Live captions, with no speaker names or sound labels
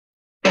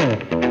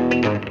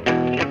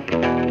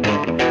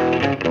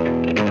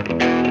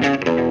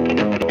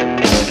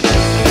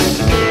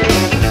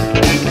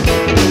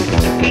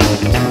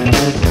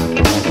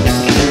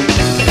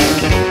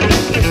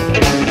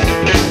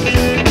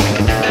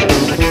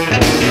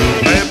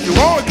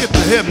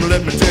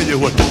Let me tell you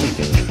what to do.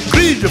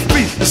 Grease your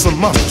feet with some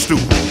mustard stew.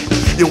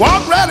 You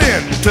walk right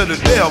into the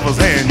devil's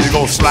hand. You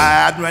go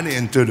slide right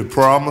into the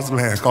promised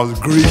land, cause it's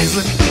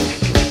greasy.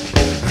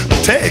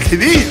 Take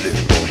it easy.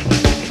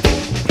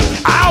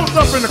 I was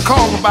up in the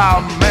corner by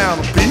a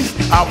mantelpiece.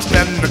 I was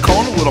standing in the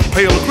corner with a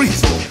pail of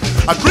grease.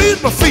 I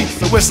greased my feet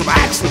with some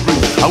axle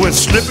grease. I went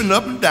slipping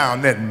up and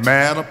down that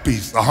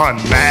mantelpiece.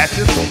 100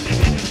 matches,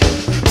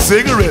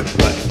 cigarette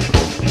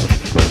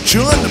butts,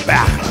 chewing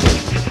tobacco.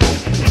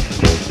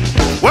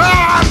 Well,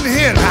 I'm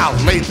here in the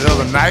house late the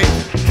other night.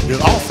 It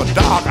was awful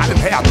dark, I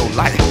didn't have no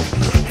light.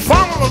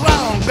 Fumbling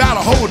around, got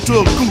a hold to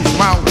a goose.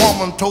 My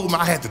woman told me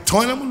I had to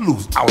turn him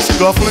loose. I was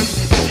scuffling,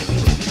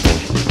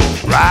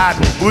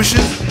 riding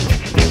bushes,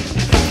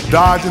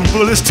 dodging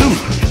bullets too.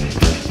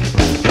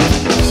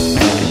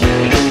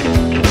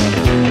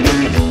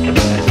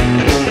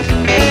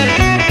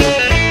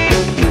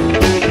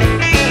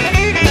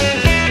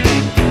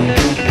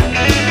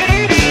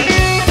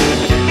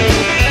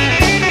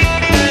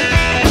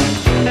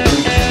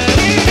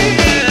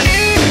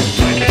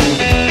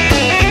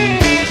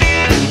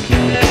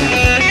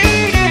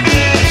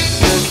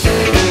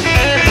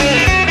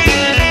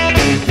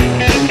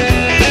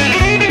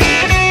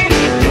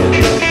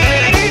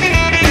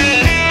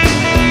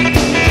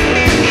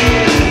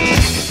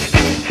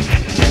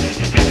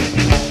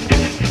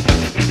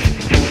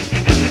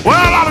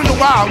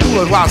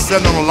 While I was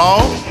sitting on the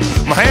log,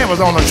 my hand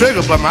was on the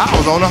trigger, but my eye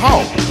was on the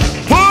hog.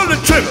 Pull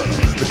the trigger,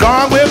 the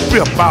gun went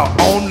grip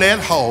out on that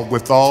hog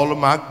with all of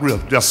my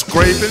grip, just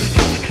scraping,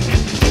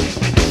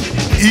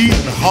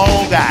 eating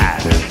hog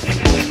eyes.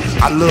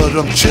 I love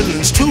them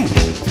chitlins too.